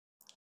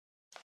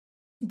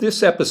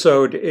This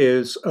episode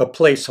is a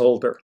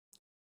placeholder.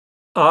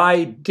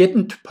 I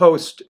didn't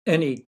post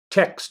any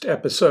text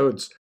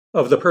episodes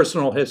of the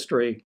personal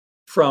history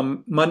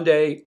from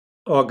Monday,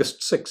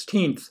 August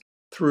 16th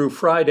through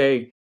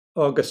Friday,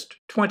 August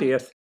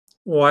 20th,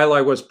 while I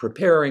was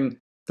preparing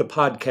the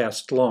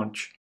podcast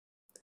launch.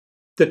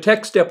 The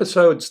text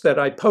episodes that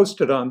I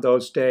posted on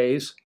those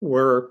days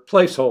were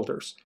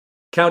placeholders,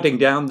 counting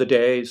down the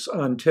days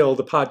until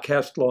the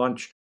podcast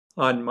launch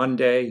on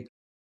Monday,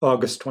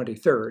 August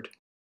 23rd.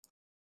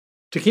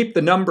 To keep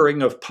the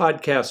numbering of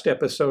podcast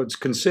episodes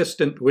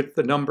consistent with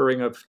the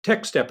numbering of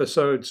text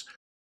episodes,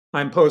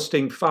 I'm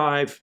posting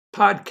 5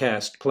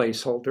 podcast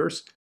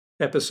placeholders,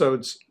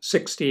 episodes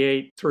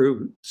 68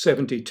 through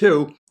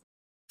 72,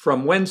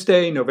 from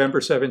Wednesday, November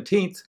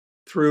 17th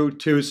through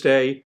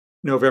Tuesday,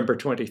 November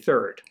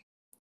 23rd.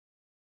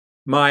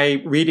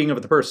 My reading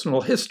of the personal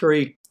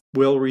history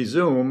will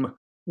resume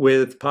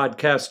with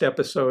podcast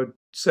episode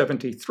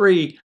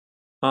 73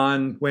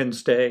 on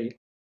Wednesday,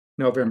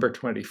 November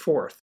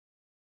 24th.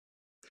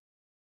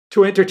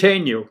 To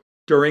entertain you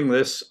during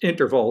this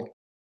interval,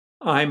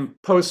 I'm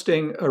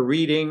posting a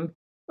reading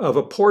of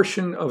a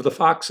portion of The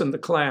Fox and the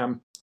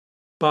Clam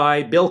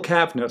by Bill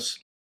Cavness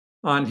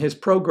on his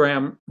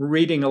program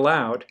Reading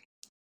Aloud,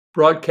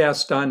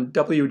 broadcast on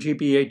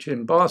WGBH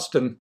in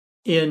Boston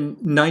in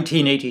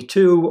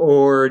 1982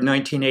 or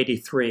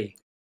 1983.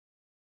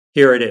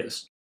 Here it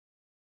is.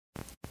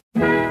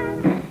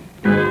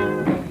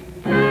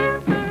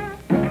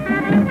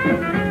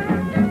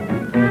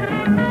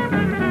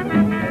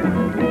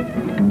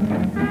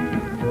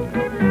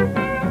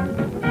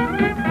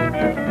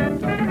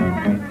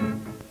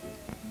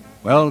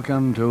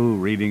 Welcome to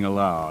Reading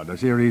Aloud, a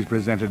series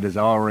presented as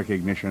our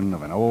recognition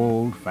of an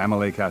old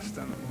family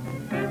custom.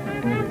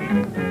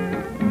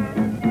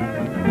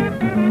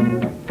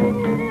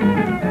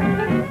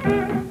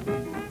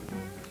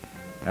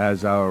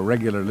 As our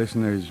regular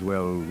listeners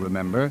will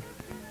remember,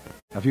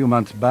 a few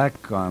months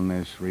back on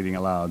this Reading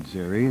Aloud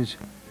series,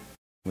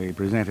 we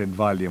presented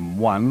Volume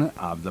 1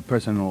 of the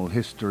Personal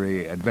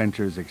History,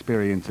 Adventures,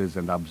 Experiences,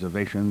 and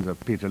Observations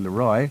of Peter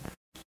Leroy,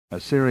 a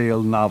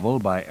serial novel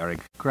by Eric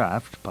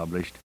Kraft,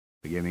 published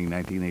beginning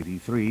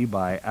 1983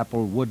 by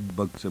Applewood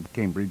Books of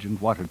Cambridge and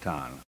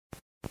Watertown.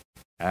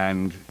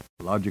 And,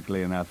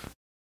 logically enough,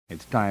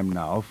 it's time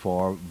now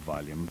for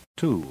Volume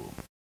 2.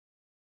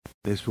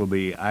 This will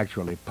be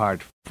actually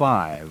Part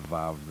 5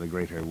 of the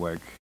greater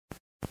work,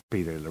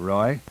 Peter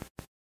Leroy.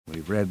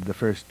 We've read the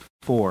first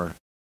 4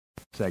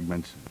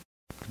 segments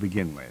to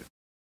begin with.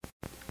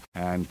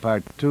 And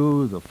Part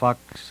 2, The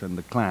Fox and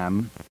the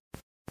Clam,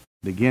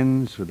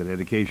 begins with a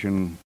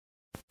dedication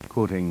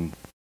quoting,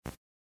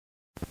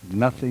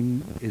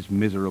 "Nothing is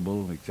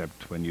miserable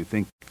except when you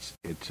think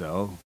it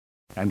so,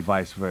 and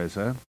vice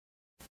versa.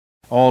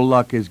 All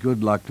luck is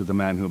good luck to the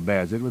man who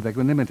bears it with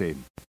equanimity.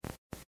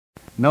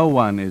 No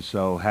one is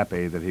so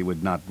happy that he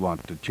would not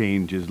want to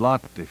change his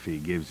lot if he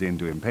gives in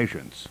to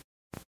impatience.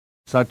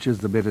 Such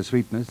is the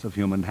bittersweetness of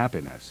human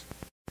happiness.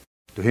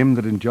 To him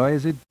that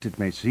enjoys it, it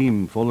may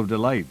seem full of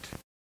delight,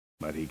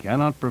 but he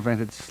cannot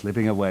prevent it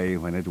slipping away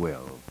when it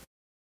will.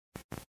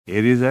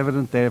 It is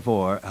evident,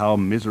 therefore, how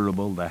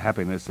miserable the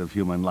happiness of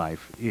human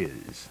life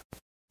is."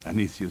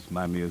 Anicius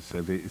Manlius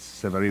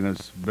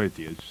Severinus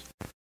Bertius,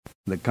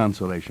 The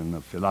Consolation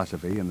of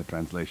Philosophy, in the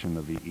translation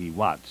of E.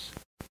 Watts.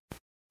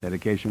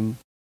 Dedication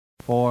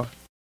for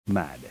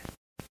Mad.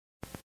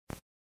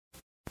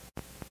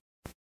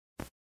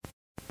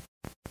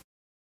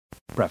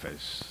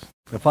 Preface.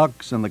 The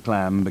Fox and the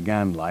Clam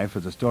began life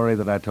as a story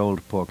that I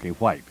told Porky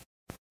White,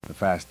 the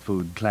fast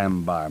food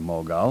clam bar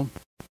mogul,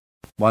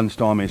 one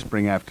stormy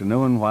spring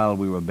afternoon while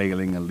we were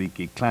bailing a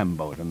leaky clam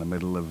boat in the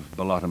middle of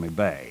Belotamy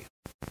Bay.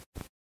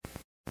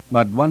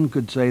 But one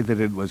could say that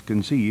it was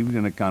conceived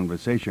in a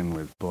conversation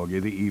with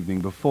Porgy the evening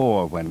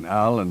before, when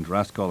Al and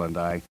Rascal and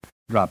I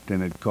dropped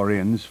in at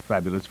Corinne's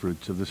Fabulous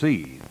Fruits of the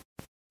Sea.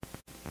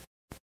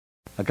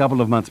 A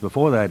couple of months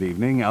before that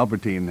evening,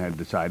 Albertine had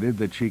decided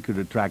that she could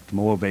attract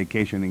more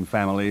vacationing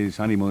families,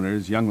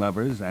 honeymooners, young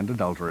lovers, and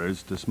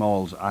adulterers to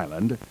Small's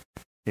Island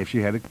if she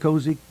had a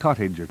cozy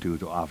cottage or two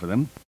to offer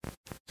them,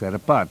 set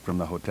apart from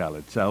the hotel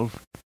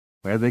itself,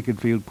 where they could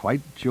feel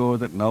quite sure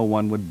that no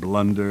one would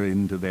blunder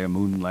into their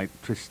moonlight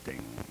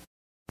trysting.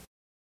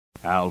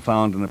 Al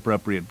found an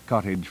appropriate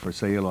cottage for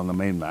sale on the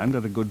mainland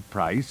at a good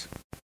price,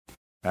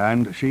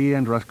 and she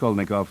and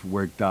Raskolnikov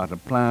worked out a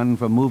plan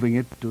for moving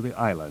it to the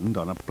island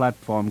on a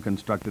platform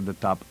constructed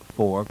atop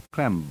 4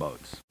 clam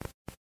boats.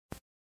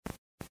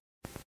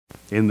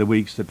 In the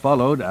weeks that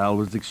followed, Al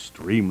was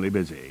extremely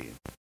busy.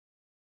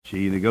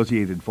 She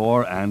negotiated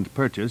for and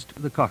purchased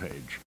the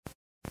cottage.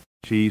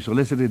 She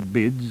solicited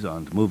bids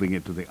on moving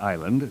it to the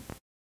island,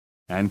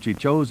 and she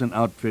chose an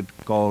outfit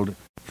called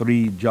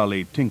 3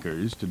 Jolly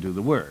Tinkers to do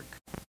the work.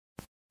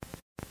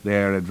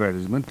 Their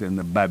advertisement in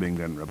the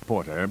Babington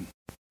Reporter,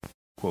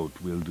 quote,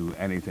 "We'll do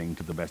anything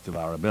to the best of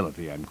our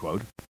ability,"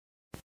 unquote,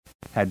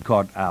 had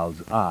caught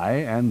Al's eye,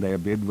 and their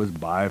bid was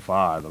by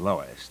far the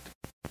lowest.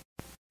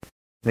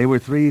 They were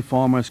three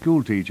former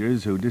school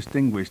teachers who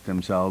distinguished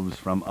themselves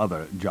from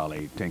other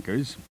jolly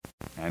tinkers,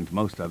 and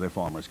most other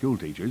former school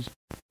teachers,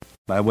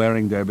 by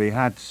wearing derby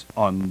hats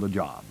on the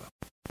job.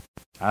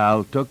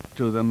 Al took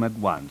to them at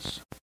once.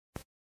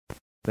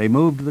 They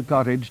moved the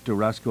cottage to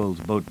Rascal's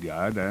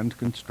boatyard and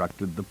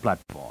constructed the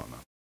platform.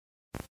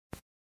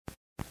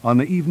 On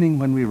the evening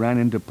when we ran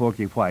into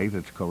Porky White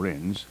at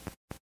Corinne's,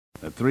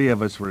 the three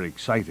of us were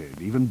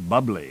excited, even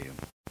bubbly.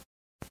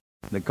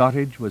 The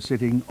cottage was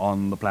sitting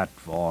on the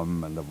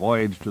platform, and the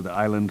voyage to the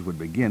island would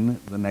begin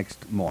the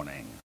next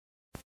morning.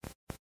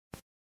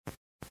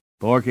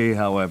 Porky,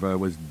 however,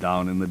 was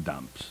down in the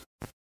dumps.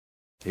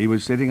 He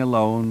was sitting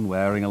alone,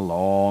 wearing a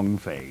long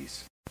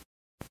face.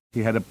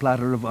 He had a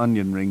platter of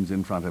onion rings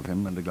in front of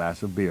him and a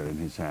glass of beer in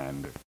his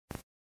hand.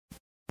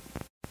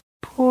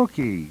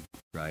 "Porky!"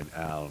 cried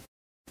Al.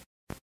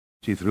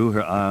 She threw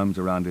her arms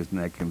around his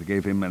neck and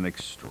gave him an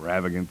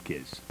extravagant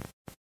kiss.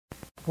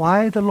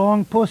 "Why the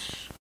long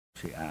puss?"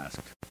 she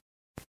asked.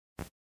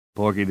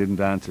 Porky didn't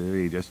answer.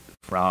 He just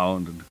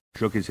frowned and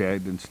shook his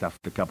head and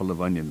stuffed a couple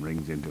of onion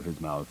rings into his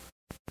mouth.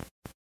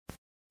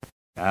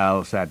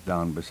 Al sat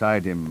down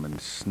beside him and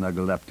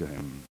snuggled up to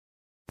him.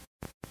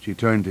 She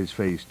turned his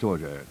face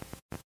toward her.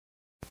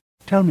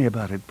 "Tell me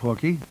about it,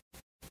 Porky,"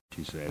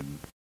 she said.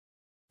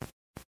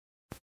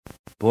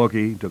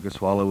 Porky took a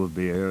swallow of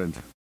beer and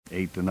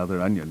ate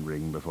another onion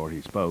ring before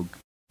he spoke.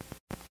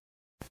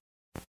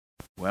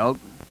 "Well,"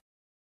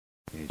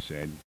 he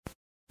said,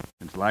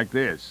 "it's like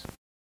this."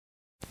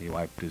 He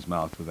wiped his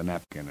mouth with a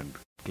napkin and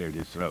cleared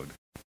his throat.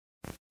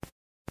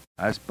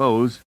 "I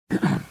suppose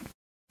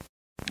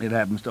it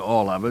happens to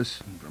all of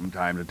us from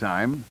time to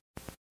time.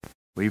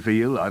 We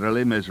feel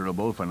utterly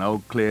miserable for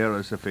no clear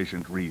or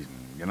sufficient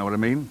reason. You know what I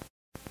mean?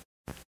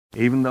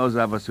 Even those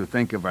of us who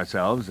think of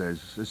ourselves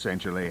as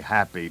essentially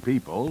happy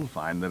people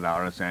find that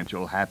our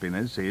essential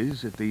happiness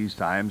is, at these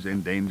times,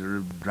 in danger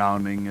of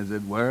drowning, as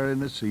it were,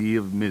 in a sea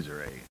of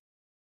misery."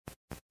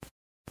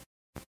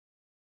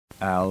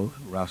 Al,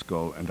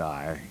 Roscoe, and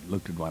I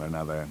looked at one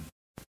another.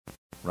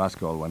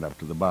 Roscoe went up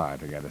to the bar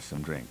to get us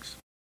some drinks.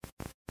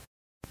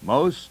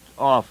 "Most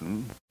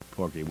often,"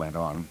 Porky went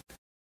on,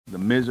 "the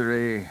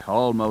misery,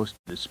 almost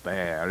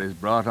despair, is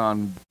brought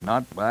on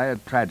not by a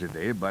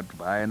tragedy, but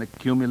by an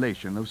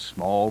accumulation of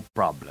small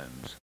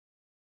problems.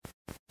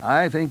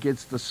 I think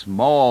it's the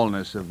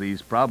smallness of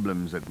these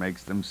problems that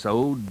makes them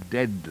so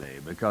deadly,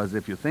 because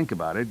if you think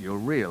about it, you'll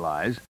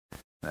realize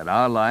that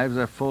our lives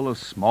are full of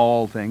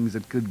small things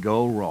that could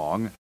go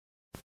wrong,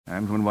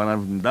 and when one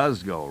of them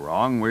does go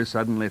wrong, we're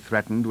suddenly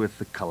threatened with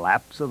the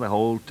collapse of the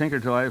whole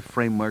Tinkertoy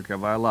framework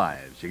of our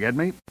lives. You get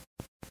me?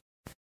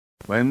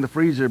 When the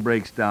freezer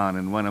breaks down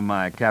in one of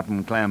my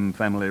Cap'n Clam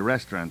family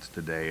restaurants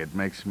today, it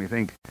makes me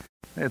think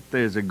that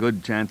there's a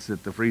good chance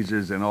that the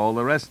freezers in all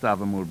the rest of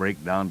them will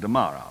break down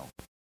tomorrow.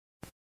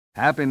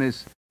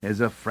 Happiness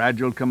is a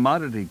fragile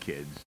commodity,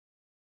 kids.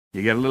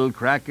 You get a little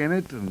crack in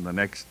it, and the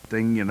next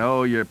thing you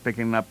know, you're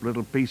picking up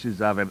little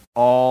pieces of it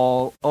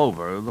all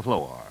over the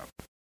floor."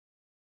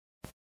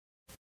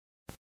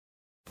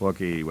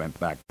 Porky went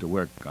back to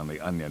work on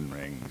the onion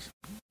rings.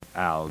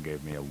 Al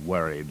gave me a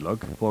worried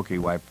look. Porky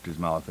wiped his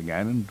mouth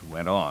again and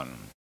went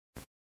on.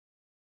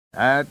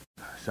 "At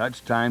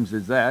such times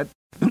as that,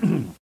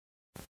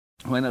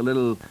 when a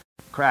little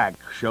crack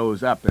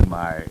shows up in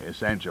my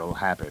essential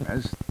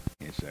happiness,"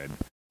 he said,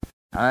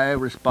 "I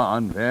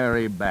respond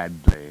very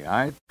badly.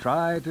 I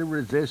try to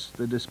resist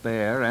the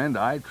despair, and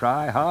I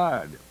try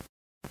hard.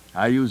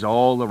 I use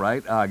all the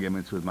right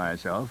arguments with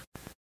myself,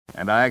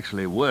 and I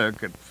actually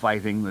work at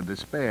fighting the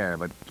despair,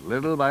 but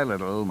little by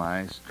little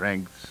my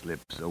strength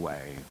slips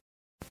away.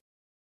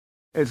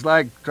 It's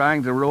like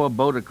trying to row a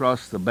boat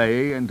across the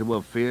bay into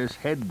a fierce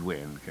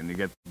headwind. Can you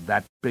get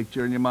that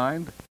picture in your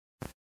mind?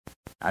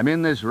 I'm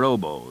in this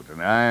rowboat,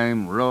 and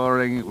I'm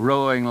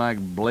rowing like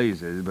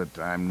blazes, but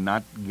I'm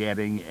not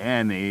getting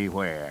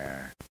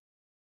anywhere.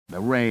 The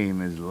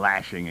rain is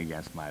lashing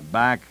against my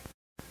back.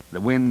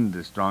 The wind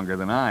is stronger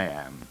than I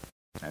am.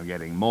 I'm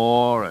getting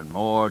more and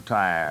more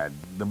tired.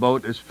 The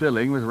boat is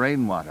filling with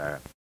rainwater.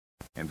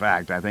 In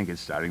fact, I think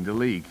it's starting to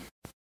leak.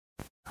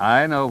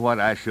 I know what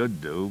I should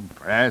do.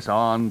 Press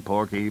on,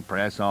 Porky,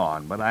 press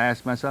on. But I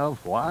ask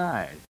myself,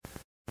 why?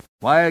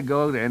 Why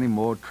go to any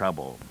more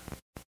trouble?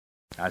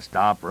 I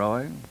stop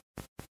rowing.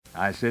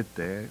 I sit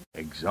there,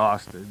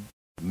 exhausted,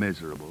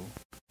 miserable,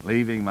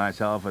 leaving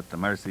myself at the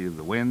mercy of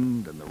the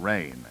wind and the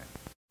rain.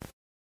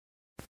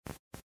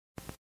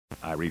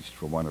 I reached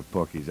for one of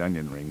Porky's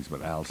onion rings,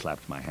 but Al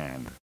slapped my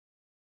hand.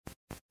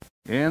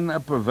 In a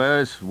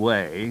perverse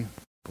way,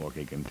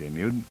 Porky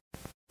continued,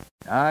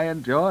 I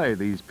enjoy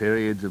these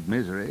periods of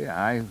misery.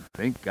 I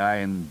think I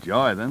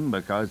enjoy them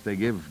because they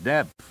give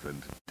depth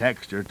and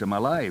texture to my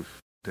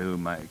life, to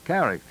my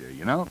character,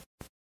 you know?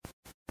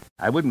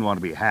 I wouldn't want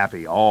to be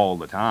happy all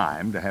the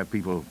time, to have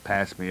people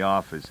pass me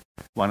off as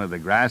one of the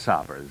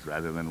grasshoppers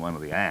rather than one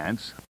of the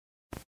ants.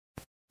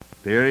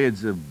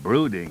 Periods of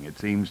brooding, it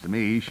seems to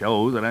me,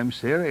 show that I'm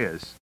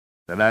serious,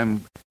 that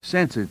I'm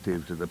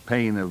sensitive to the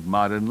pain of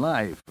modern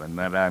life, and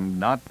that I'm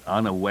not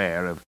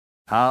unaware of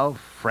how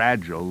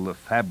fragile the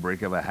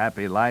fabric of a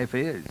happy life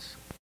is.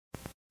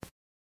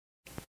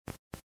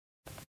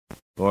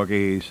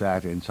 Porky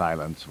sat in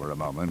silence for a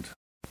moment.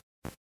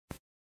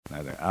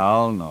 Neither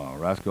Al nor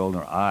Rascal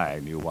nor I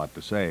knew what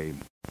to say.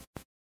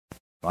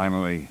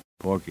 Finally,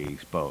 Porky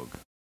spoke.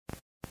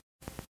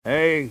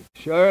 "Hey,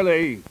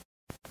 Shirley,"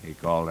 he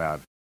called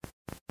out.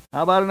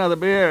 "How about another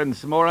beer and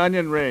some more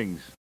onion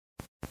rings?"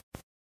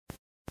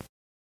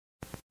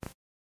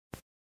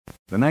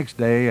 The next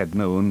day at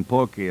noon,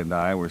 Porky and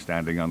I were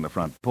standing on the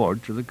front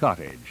porch of the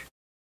cottage.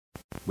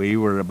 We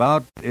were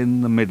about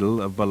in the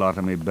middle of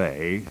Belotamy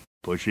Bay,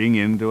 pushing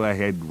into a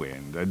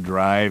headwind, a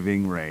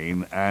driving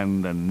rain,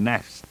 and a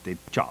nasty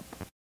chop.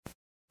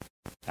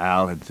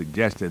 Al had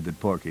suggested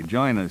that Porky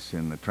join us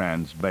in the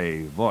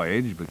Trans-Bay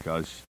voyage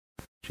because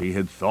she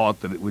had thought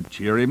that it would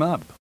cheer him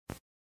up.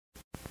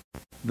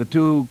 The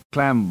two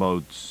clam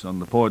boats on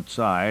the port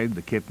side,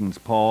 the Kitten's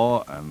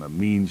Paw and the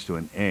Means to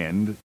an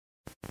End,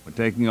 were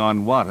taking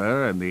on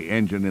water, and the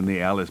engine in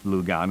the Alice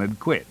Bluegown had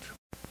quit.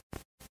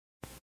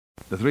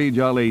 The three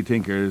jolly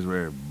tinkers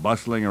were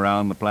bustling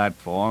around the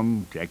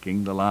platform,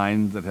 checking the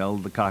lines that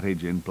held the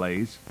cottage in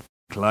place,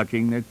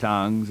 clucking their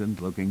tongues and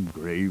looking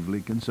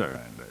gravely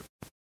concerned.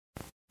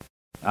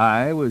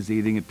 I was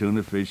eating a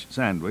tuna fish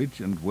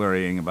sandwich and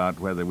worrying about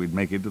whether we'd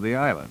make it to the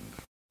island.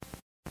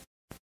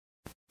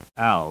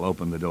 Al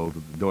opened the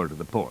door to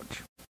the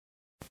porch.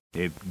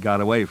 It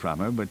got away from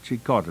her, but she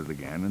caught it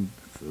again and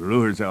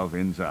threw herself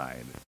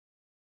inside.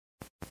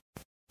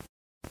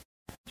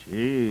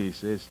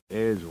 "Geez, this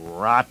is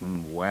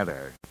rotten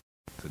weather,"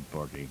 said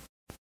Porky.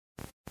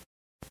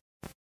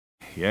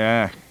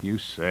 "Yeah, you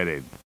said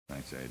it,"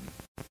 I said.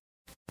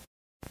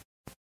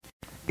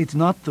 "It's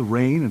not the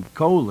rain and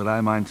cold that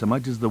I mind so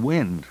much as the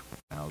wind,"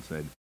 Al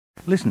said.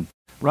 "Listen,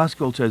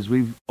 Roscoe says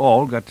we've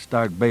all got to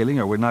start bailing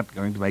or we're not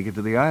going to make it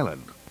to the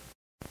island."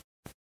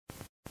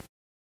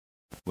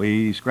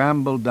 We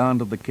scrambled down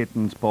to the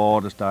Kitten's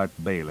Paw to start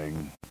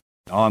bailing.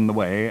 On the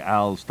way,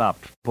 Al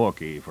stopped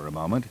Porky for a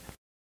moment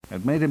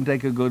and made him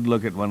take a good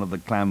look at one of the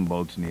clam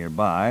boats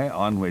nearby,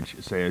 on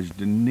which Serge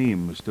de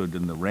Nîmes stood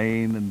in the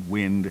rain and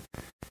wind,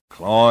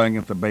 clawing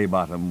at the bay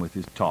bottom with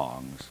his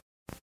tongs.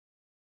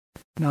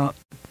 "Now,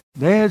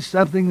 there's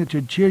something that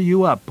should cheer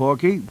you up,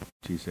 Porky,"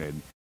 she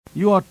said.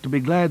 "You ought to be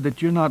glad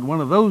that you're not one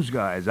of those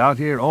guys out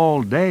here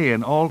all day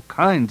in all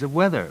kinds of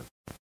weather."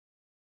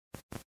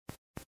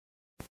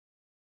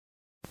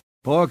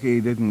 Porky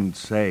didn't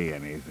say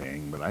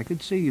anything, but I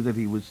could see that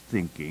he was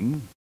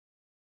thinking,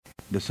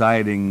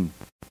 deciding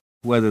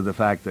whether the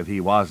fact that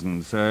he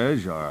wasn't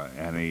Serge or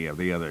any of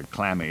the other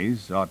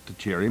clammies ought to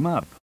cheer him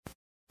up.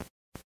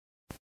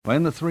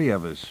 When the three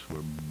of us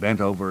were bent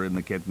over in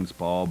the Kitten's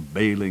Paw,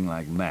 bailing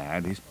like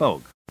mad, he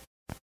spoke.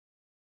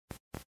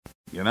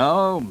 "You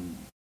know,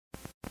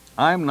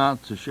 I'm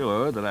not so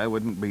sure that I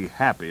wouldn't be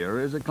happier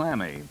as a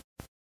clammy,"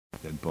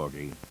 said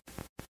Porky.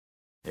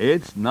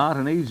 "It's not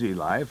an easy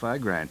life, I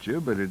grant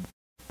you, but it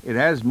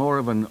has more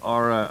of an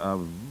aura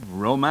of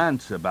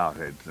romance about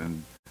it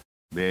than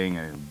being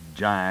a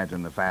giant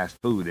in the fast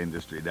food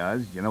industry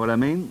does. You know what I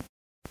mean?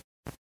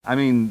 I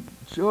mean,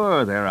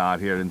 sure, they're out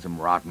here in some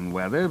rotten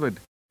weather, but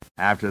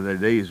after their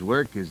day's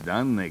work is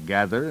done, they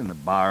gather in a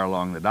bar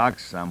along the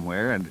docks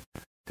somewhere and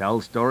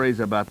tell stories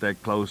about their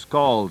close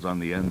calls on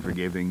the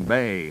unforgiving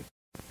bay,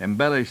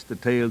 embellish the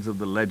tales of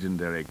the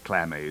legendary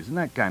clammies and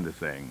that kind of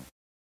thing.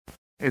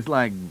 It's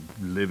like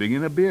living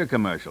in a beer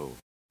commercial.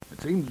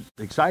 It seems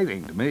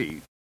exciting to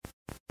me."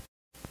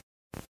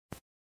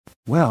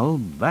 "Well,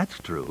 that's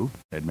true,"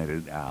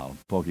 admitted Al.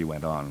 Porky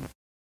went on.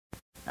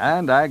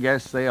 "And I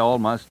guess they all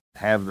must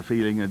have the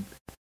feeling that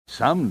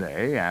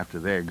someday, after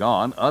they're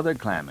gone, other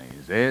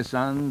clammies, their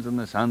sons and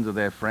the sons of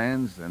their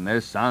friends, and their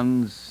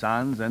sons'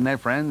 sons and their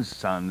friends'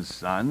 sons'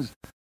 sons,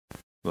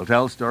 will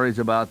tell stories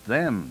about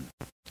them,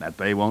 that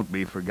they won't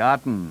be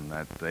forgotten,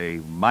 that they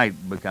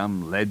might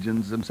become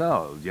legends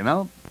themselves, you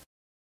know?"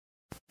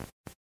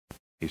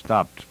 He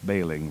stopped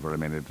bailing for a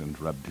minute and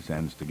rubbed his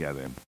hands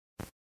together.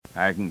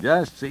 "I can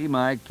just see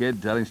my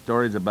kid telling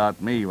stories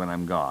about me when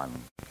I'm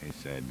gone," he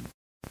said.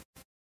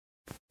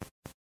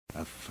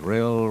 A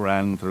thrill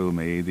ran through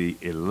me, the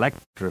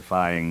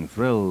electrifying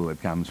thrill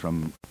that comes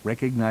from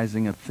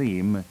recognizing a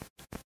theme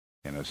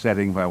in a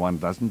setting where one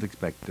doesn't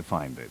expect to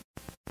find it.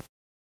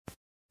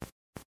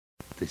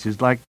 "This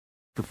is like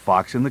the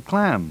fox and the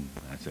clam,"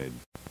 I said.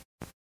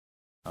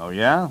 "Oh,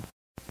 yeah?"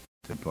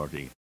 said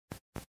Porky.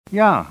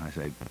 "Yeah," I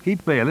said.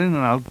 "Keep bailing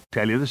and I'll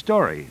tell you the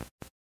story."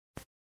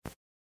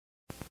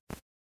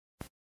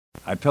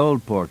 I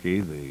told Porky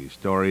the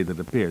story that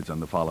appears on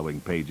the following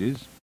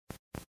pages.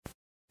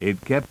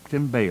 It kept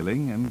him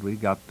bailing, and we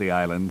got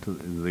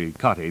the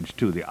cottage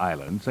to the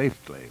island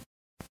safely.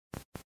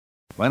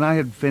 When I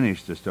had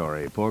finished the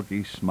story,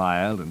 Porky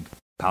smiled and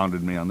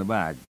pounded me on the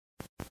back.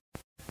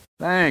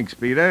 "Thanks,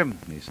 Peter,"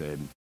 he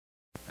said.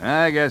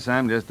 "I guess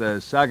I'm just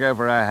a sucker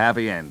for a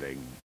happy ending."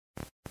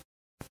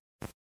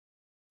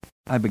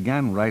 I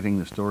began writing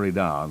the story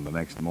down the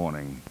next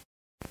morning.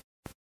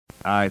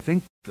 I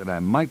think that I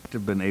might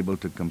have been able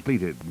to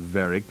complete it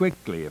very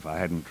quickly if I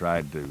hadn't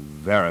tried to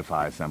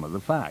verify some of the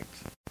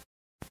facts.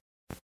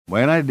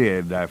 When I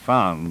did, I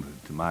found,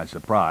 to my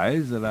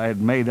surprise, that I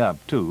had made up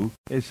 2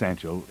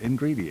 essential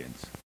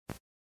ingredients.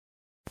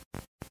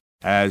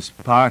 As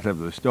part of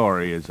the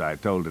story as I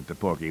told it to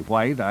Porky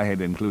White, I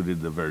had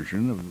included the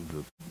version of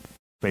the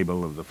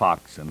fable of the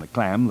fox and the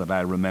clam that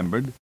I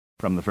remembered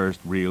from the first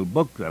real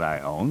book that I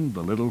owned,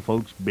 The Little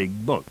Folks'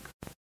 Big Book.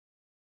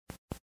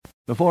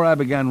 Before I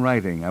began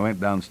writing, I went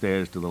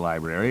downstairs to the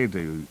library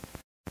to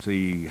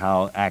see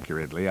how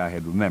accurately I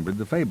had remembered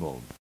the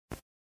fable.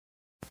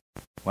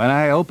 When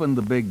I opened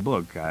the big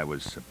book, I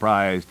was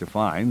surprised to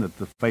find that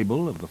the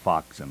fable of the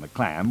fox and the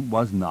clam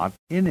was not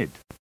in it.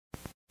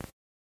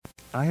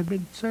 I had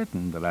been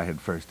certain that I had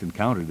first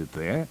encountered it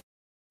there.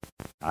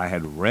 I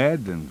had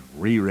read and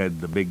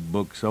reread the big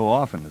book so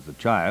often as a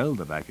child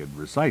that I could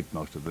recite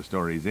most of the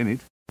stories in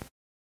it,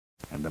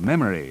 and the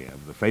memory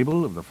of the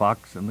fable of the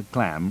fox and the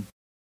clam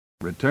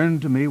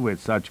returned to me with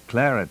such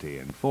clarity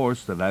and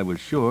force that I was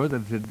sure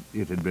that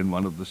it had been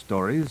one of the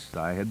stories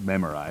I had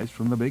memorized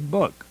from the big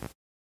book.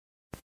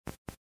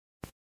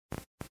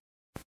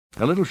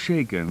 A little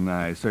shaken,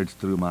 I searched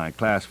through my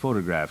class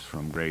photographs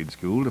from grade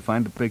school to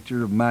find a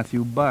picture of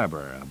Matthew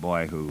Barber, a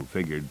boy who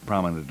figured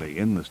prominently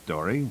in the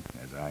story,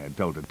 as I had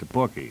told it to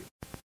Porky.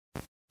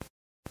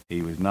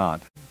 He was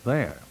not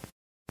there.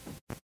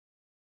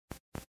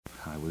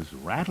 I was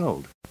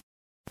rattled.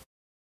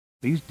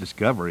 These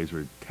discoveries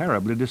were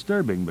terribly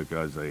disturbing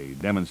because they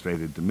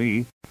demonstrated to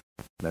me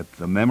that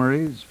the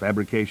memories,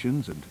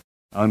 fabrications, and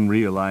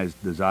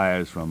unrealized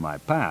desires from my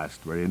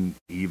past were in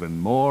even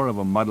more of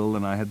a muddle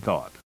than I had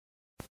thought.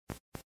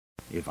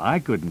 If I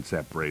couldn't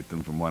separate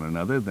them from one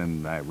another,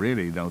 then I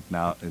really don't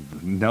now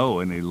know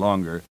any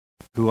longer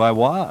who I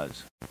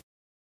was.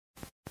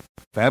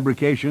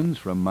 Fabrications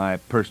from my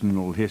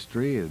personal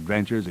history,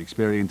 adventures,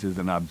 experiences,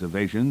 and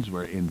observations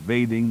were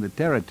invading the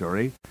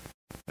territory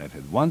that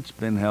had once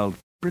been held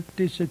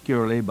pretty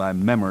securely by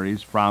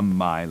memories from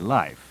my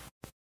life.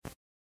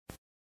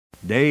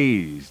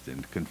 Dazed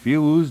and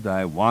confused,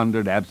 I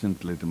wandered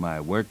absently to my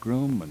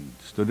workroom and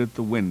stood at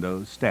the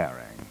window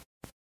staring.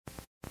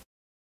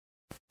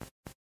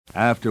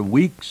 After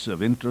weeks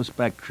of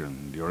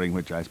introspection, during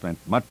which I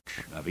spent much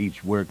of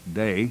each work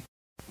day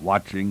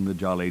watching the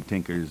Jolly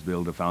Tinkers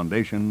build a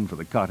foundation for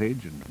the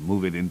cottage and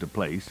move it into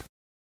place,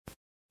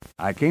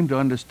 I came to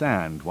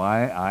understand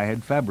why I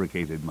had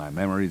fabricated my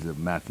memories of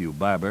Matthew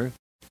Barber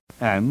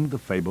and the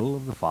fable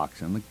of the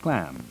fox and the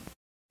clam.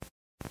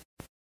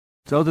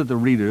 So that the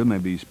reader may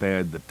be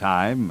spared the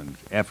time and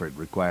effort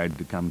required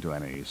to come to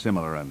any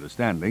similar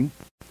understanding,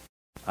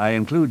 I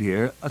include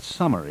here a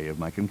summary of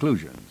my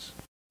conclusions.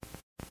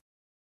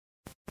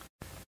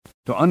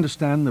 To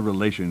understand the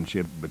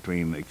relationship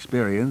between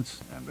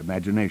experience and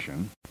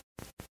imagination,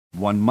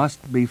 one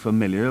must be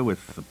familiar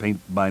with the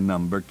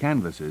paint-by-number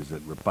canvases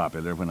that were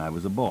popular when I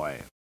was a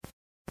boy.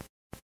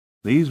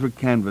 These were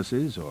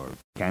canvases, or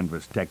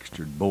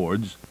canvas-textured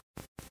boards,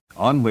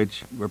 on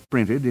which were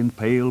printed in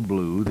pale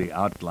blue the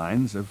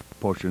outlines of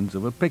portions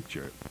of a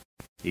picture,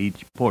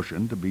 each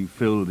portion to be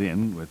filled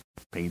in with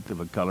paint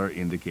of a color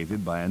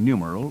indicated by a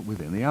numeral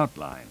within the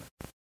outline.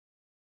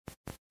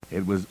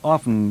 It was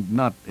often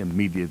not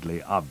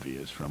immediately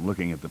obvious from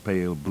looking at the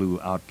pale blue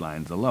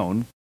outlines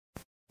alone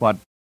what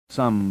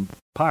some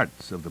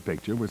parts of the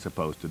picture were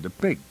supposed to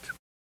depict.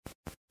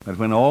 But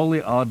when all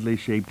the oddly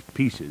shaped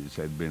pieces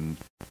had been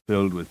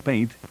filled with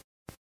paint,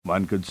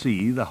 one could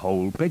see the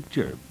whole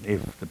picture,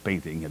 if the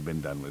painting had been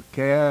done with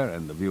care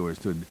and the viewer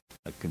stood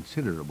a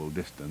considerable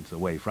distance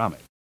away from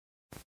it.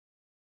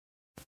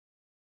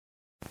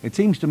 It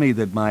seems to me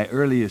that my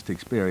earliest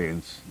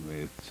experience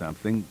with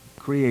something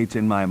creates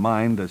in my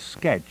mind a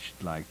sketch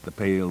like the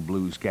pale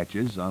blue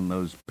sketches on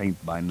those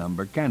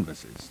paint-by-number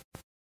canvases.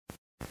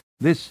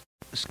 This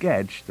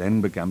sketch then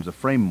becomes a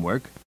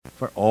framework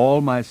for all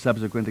my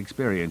subsequent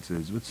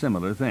experiences with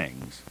similar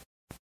things.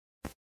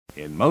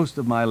 In most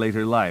of my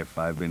later life,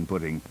 I've been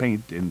putting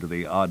paint into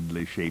the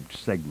oddly shaped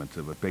segments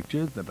of a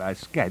picture that I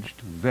sketched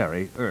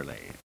very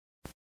early.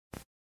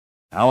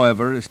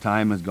 However, as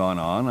time has gone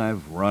on,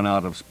 I've run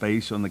out of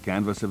space on the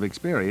canvas of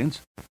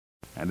experience,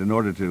 and in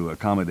order to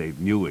accommodate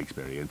new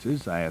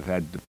experiences, I have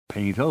had to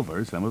paint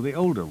over some of the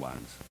older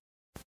ones.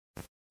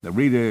 The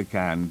reader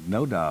can,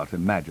 no doubt,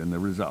 imagine the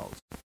results.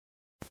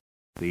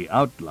 The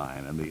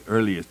outline and the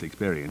earliest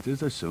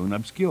experiences are soon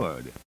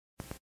obscured.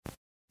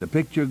 The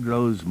picture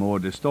grows more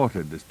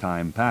distorted as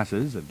time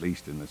passes, at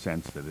least in the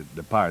sense that it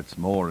departs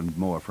more and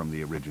more from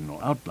the original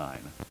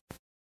outline.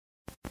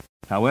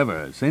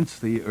 However, since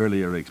the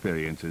earlier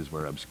experiences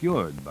were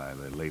obscured by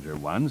the later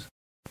ones,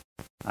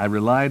 I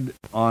relied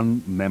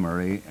on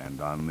memory and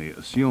on the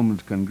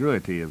assumed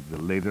congruity of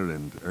the later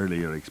and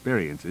earlier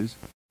experiences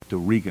to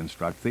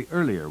reconstruct the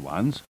earlier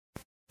ones,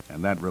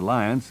 and that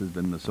reliance has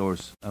been the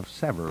source of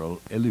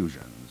several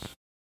illusions.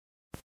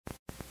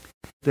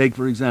 Take,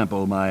 for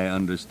example, my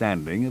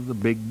understanding of the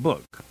Big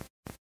Book.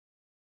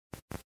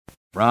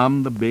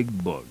 From the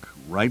big book,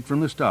 right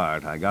from the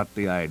start, I got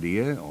the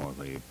idea, or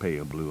the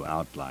pale blue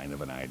outline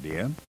of an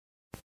idea,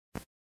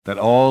 that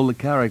all the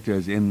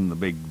characters in the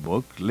big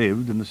book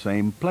lived in the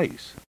same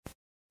place.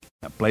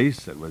 A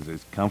place that was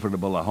as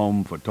comfortable a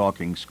home for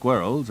talking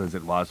squirrels as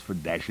it was for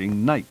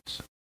dashing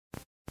knights.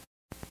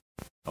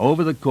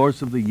 Over the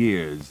course of the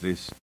years,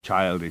 this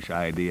childish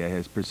idea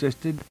has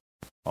persisted,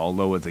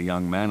 although as a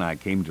young man I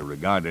came to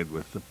regard it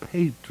with the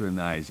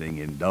patronizing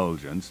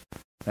indulgence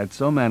that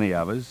so many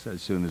of us,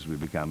 as soon as we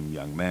become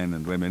young men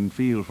and women,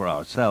 feel for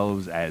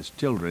ourselves as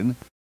children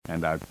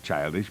and our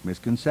childish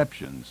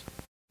misconceptions.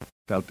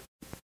 Felt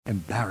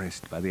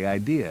embarrassed by the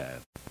idea.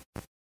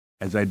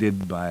 As I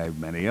did by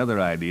many other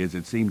ideas,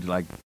 it seemed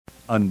like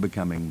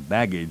unbecoming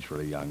baggage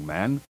for a young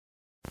man,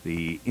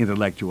 the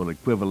intellectual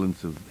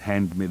equivalents of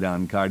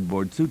hand-me-down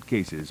cardboard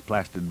suitcases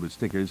plastered with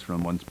stickers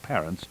from one's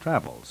parents'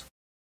 travels.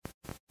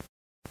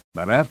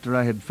 But after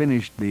I had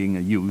finished being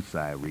a youth,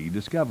 I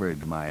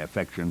rediscovered my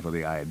affection for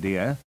the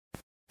idea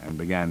and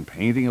began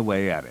painting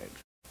away at it.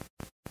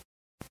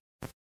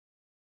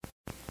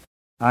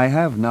 I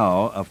have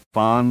now a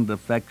fond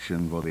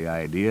affection for the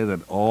idea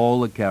that all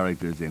the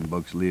characters in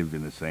books live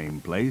in the same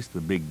place,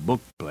 the big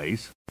book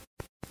place,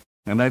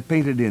 and I've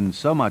painted in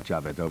so much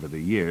of it over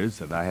the years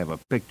that I have a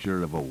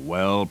picture of a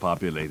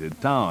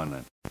well-populated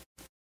town,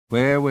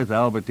 where with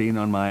Albertine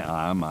on my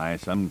arm I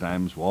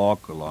sometimes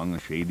walk along a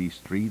shady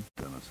street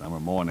on a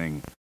summer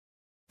morning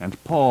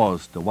and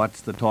pause to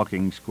watch the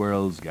talking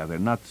squirrels gather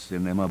nuts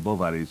in Emma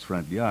Bovary's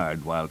front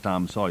yard while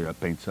Tom Sawyer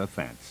paints her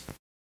fence.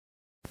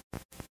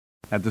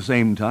 At the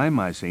same time,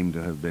 I seem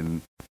to have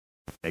been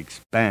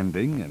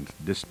expanding and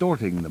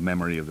distorting the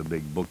memory of the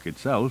big book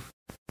itself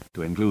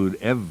to include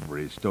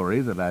every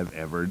story that I've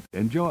ever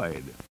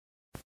enjoyed,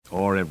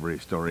 or every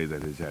story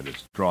that has had a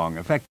strong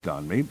effect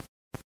on me.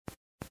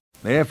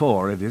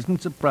 Therefore, it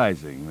isn't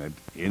surprising that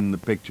in the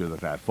picture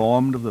that I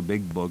formed of the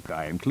big book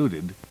I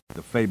included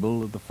the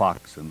fable of the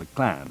fox and the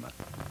clam,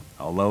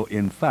 although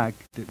in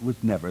fact it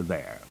was never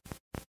there.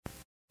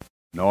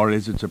 Nor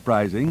is it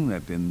surprising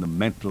that in the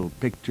mental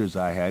pictures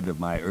I had of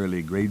my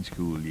early grade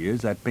school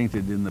years, I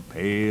painted in the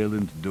pale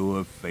and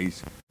dour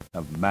face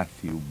of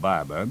Matthew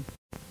Barber,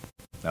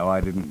 though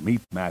I didn't meet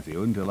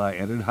Matthew until I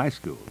entered high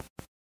school.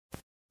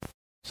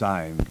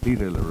 Signed,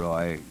 Peter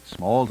Leroy,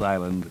 Smalls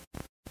Island,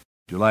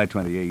 July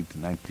 28,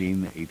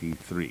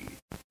 1983.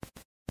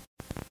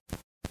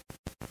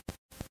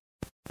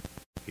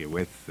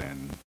 Herewith,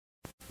 then,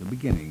 the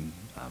beginning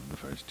of the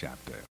first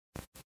chapter.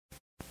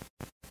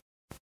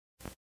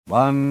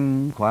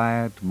 One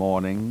quiet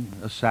morning,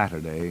 a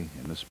Saturday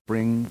in the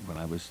spring when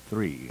I was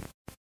 3,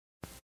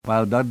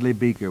 while Dudley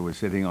Beaker was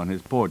sitting on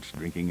his porch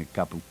drinking a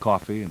cup of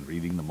coffee and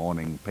reading the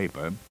morning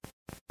paper,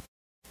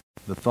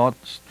 the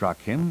thought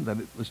struck him that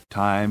it was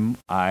time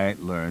I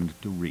learned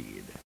to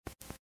read.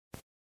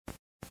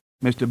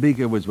 Mr.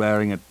 Beaker was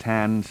wearing a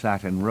tan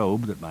satin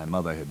robe that my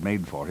mother had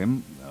made for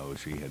him, though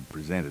she had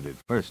presented it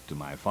first to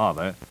my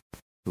father,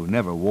 who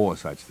never wore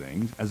such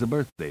things, as a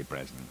birthday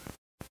present.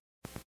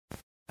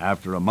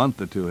 After a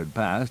month or two had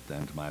passed,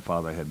 and my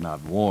father had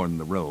not worn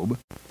the robe,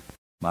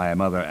 my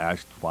mother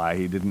asked why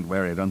he didn't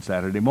wear it on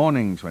Saturday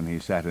mornings when he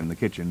sat in the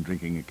kitchen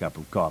drinking a cup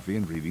of coffee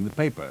and reading the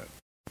paper.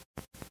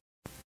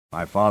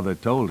 My father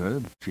told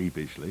her,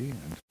 sheepishly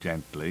and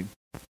gently,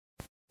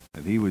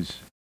 that he was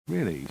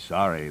really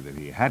sorry that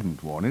he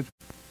hadn't worn it,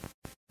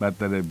 but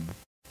that a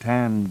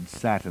tan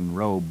satin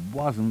robe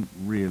wasn't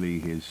really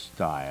his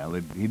style.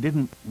 He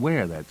didn't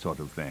wear that sort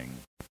of thing.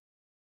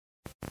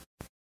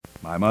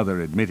 My mother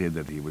admitted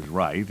that he was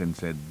right and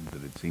said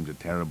that it seemed a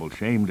terrible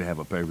shame to have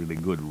a perfectly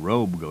good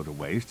robe go to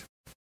waste,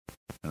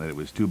 and that it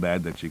was too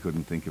bad that she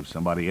couldn't think of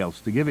somebody else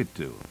to give it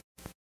to.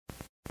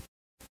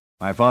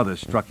 My father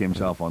struck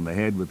himself on the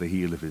head with the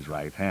heel of his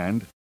right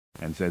hand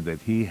and said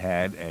that he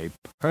had a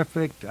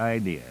perfect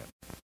idea.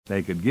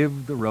 They could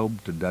give the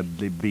robe to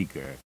Dudley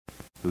Beaker,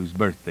 whose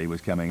birthday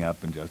was coming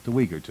up in just a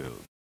week or two.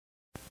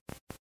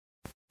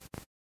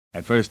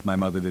 At first, my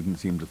mother didn't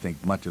seem to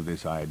think much of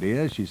this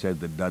idea. She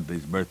said that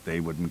Dudley's birthday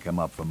wouldn't come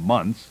up for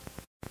months.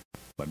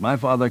 But my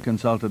father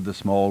consulted the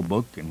small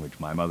book in which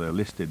my mother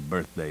listed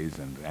birthdays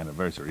and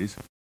anniversaries,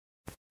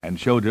 and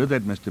showed her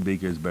that Mr.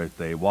 Beaker's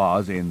birthday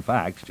was, in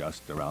fact,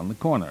 just around the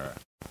corner.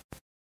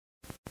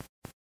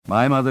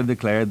 My mother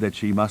declared that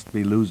she must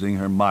be losing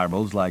her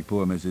marbles like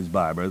poor Mrs.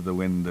 Barber,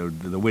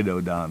 the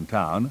widow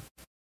downtown,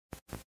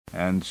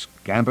 and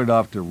scampered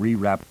off to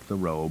rewrap the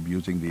robe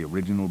using the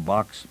original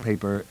box,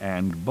 paper,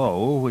 and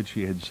bow which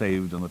she had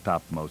saved on the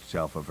topmost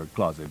shelf of her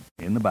closet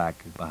in the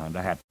back behind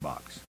a hat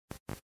box.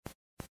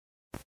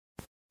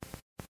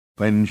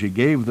 When she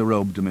gave the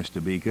robe to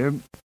Mr. Beaker,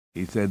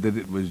 he said that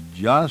it was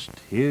just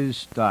his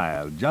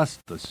style, just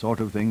the sort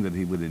of thing that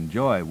he would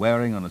enjoy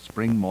wearing on a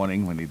spring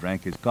morning when he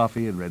drank his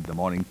coffee and read the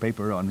morning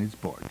paper on his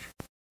porch.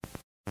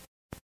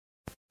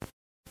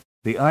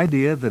 The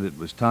idea that it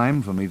was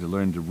time for me to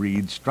learn to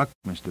read struck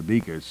Mr.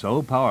 Beaker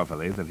so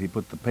powerfully that he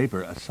put the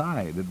paper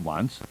aside at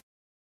once,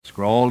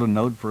 scrawled a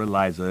note for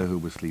Eliza, who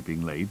was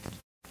sleeping late,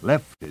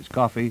 left his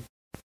coffee,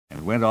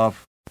 and went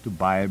off to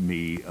buy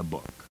me a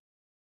book.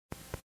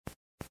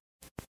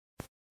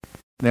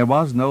 There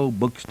was no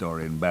bookstore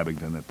in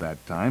Babington at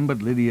that time,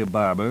 but Lydia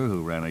Barber,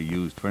 who ran a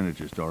used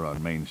furniture store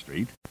on Main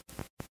Street,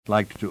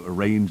 liked to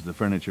arrange the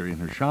furniture in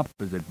her shop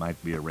as it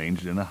might be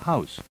arranged in a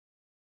house.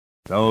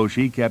 So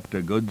she kept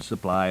a good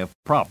supply of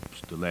props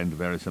to lend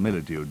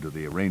verisimilitude to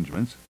the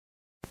arrangements,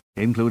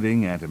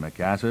 including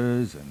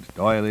antimacassars and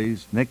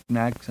doilies,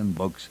 knickknacks and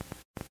books,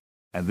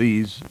 and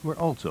these were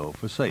also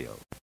for sale.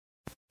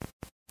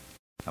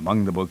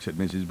 Among the books at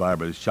Mrs.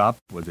 Barber's shop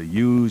was a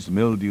used,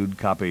 mildewed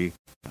copy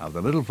of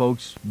the Little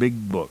Folks'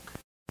 Big Book,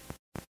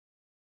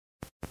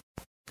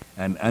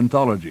 an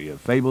anthology of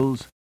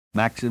fables,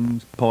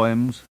 maxims,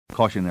 poems,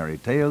 cautionary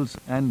tales,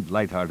 and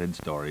light-hearted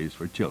stories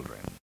for children.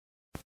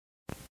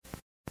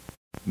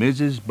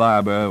 Mrs.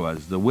 Barber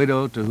was the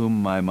widow to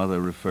whom my mother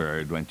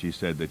referred when she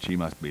said that she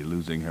must be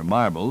losing her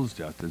marbles,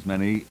 just as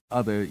many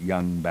other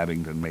young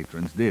Babington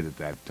matrons did at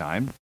that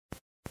time.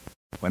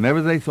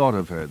 Whenever they thought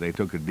of her, they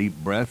took a deep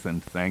breath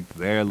and thanked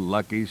their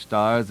lucky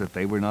stars that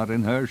they were not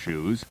in her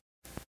shoes,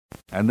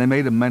 and they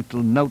made a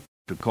mental note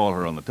to call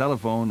her on the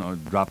telephone or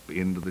drop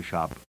into the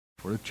shop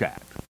for a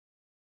chat.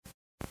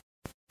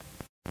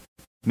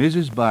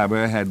 Mrs.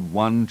 Barber had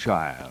one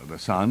child, a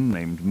son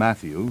named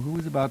Matthew, who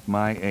was about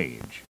my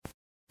age.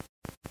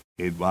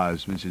 It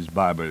was Mrs.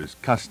 Barber's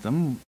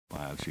custom,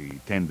 while she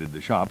tended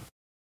the shop,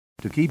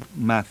 to keep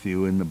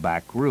Matthew in the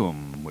back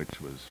room, which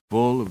was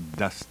full of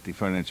dusty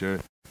furniture,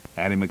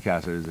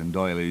 antimacassars and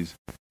doilies,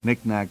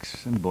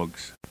 knickknacks and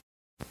books,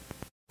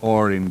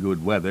 or in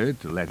good weather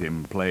to let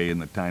him play in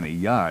the tiny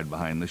yard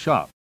behind the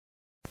shop.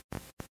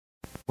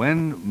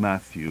 When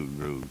Matthew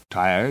grew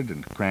tired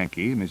and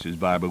cranky, Mrs.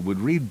 Barber would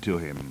read to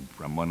him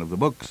from one of the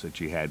books that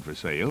she had for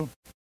sale,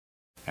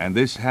 and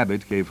this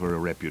habit gave her a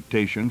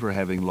reputation for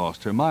having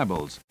lost her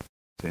marbles,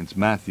 since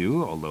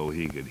Matthew, although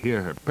he could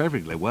hear her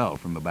perfectly well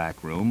from the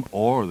back room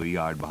or the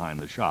yard behind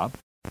the shop,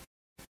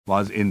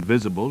 was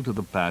invisible to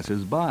the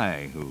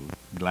passers-by, who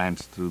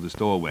glanced through the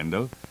store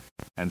window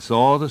and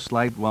saw the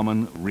slight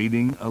woman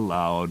reading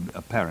aloud,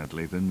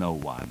 apparently to no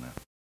one.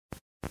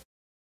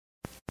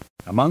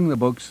 Among the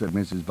books that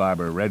Mrs.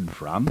 Barber read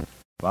from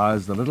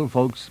was the Little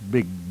Folks'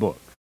 Big Book.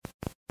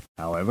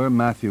 However,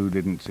 Matthew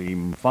didn't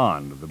seem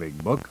fond of the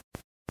big book.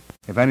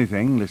 If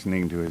anything,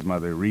 listening to his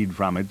mother read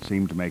from it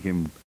seemed to make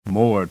him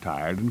more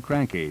tired and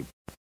cranky.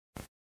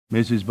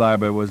 Mrs.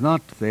 Barber was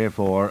not,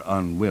 therefore,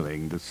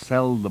 unwilling to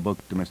sell the book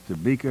to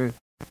Mr. Beaker,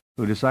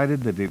 who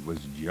decided that it was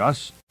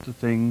just the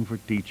thing for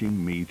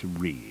teaching me to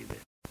read.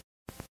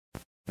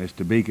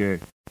 Mr. Beaker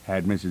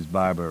had Mrs.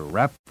 Barber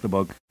wrap the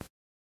book,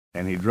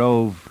 and he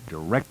drove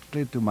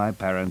directly to my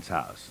parents'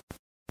 house.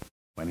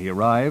 When he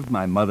arrived,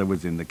 my mother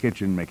was in the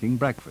kitchen making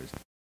breakfast.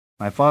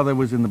 My father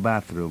was in the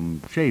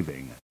bathroom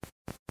shaving.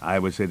 I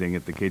was sitting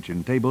at the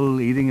kitchen table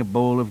eating a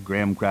bowl of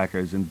graham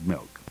crackers and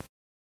milk.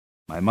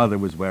 My mother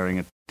was wearing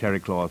a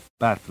terry-cloth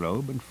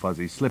bathrobe and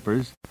fuzzy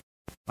slippers.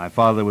 My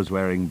father was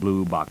wearing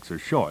blue boxer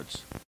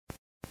shorts.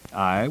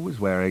 I was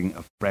wearing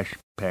a fresh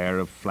pair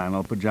of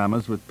flannel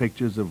pajamas with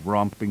pictures of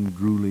romping,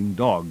 drooling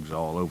dogs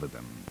all over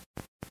them.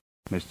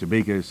 Mr.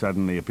 Beaker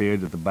suddenly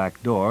appeared at the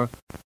back door,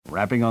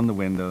 rapping on the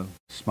window,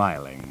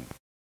 smiling.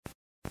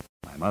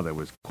 My mother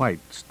was quite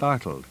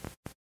startled.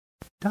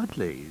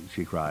 "Dudley,"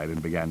 she cried,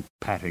 and began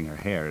patting her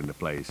hair into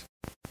place.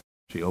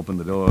 She opened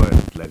the door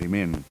and let him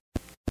in.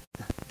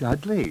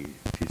 "Dudley,"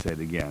 she said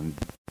again.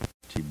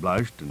 She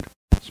blushed and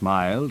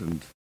smiled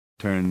and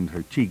turned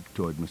her cheek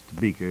toward Mr.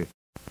 Beaker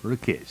for a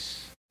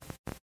kiss.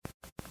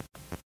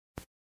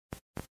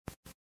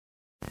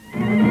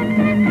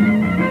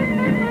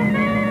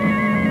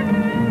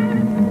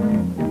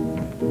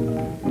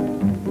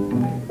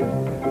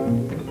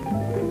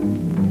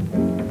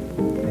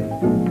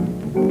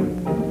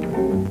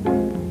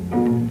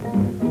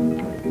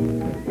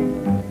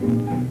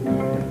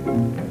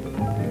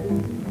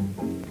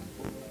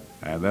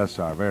 Thus,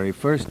 our very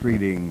first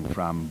reading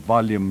from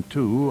Volume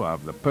 2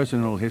 of the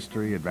Personal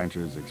History,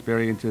 Adventures,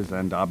 Experiences,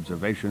 and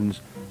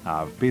Observations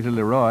of Peter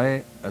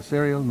Leroy, a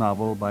serial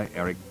novel by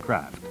Eric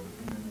Kraft,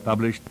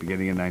 published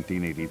beginning in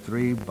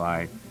 1983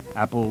 by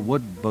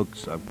Applewood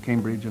Books of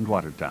Cambridge and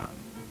Watertown.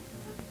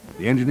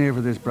 The engineer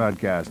for this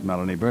broadcast,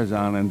 Melanie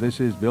Berzon, and this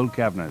is Bill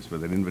Cavness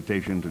with an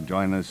invitation to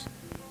join us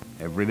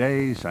every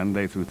day,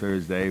 Sunday through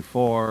Thursday,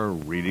 for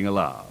Reading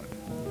Aloud.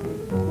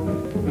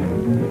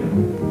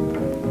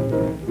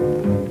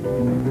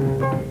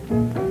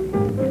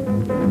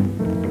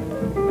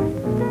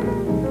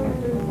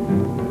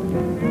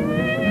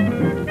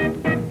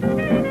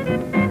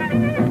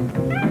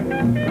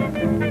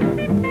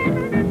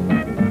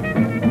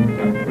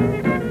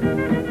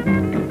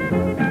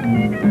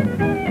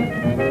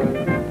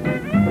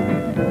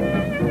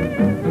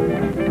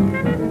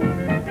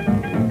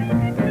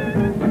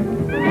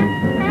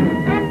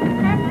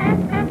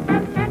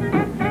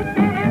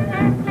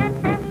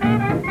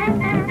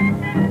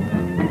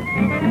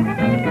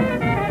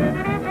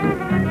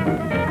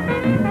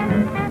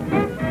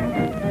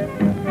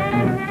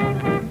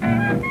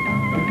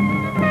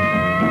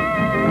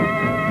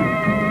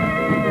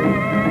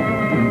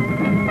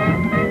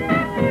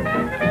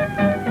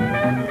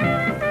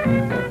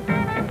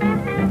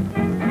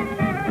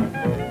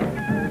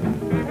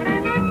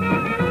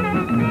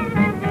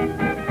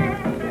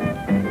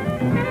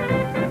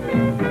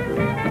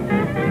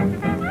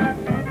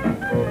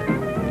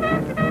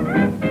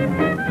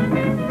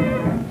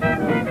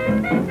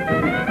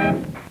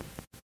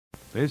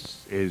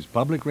 This is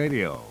Public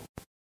Radio.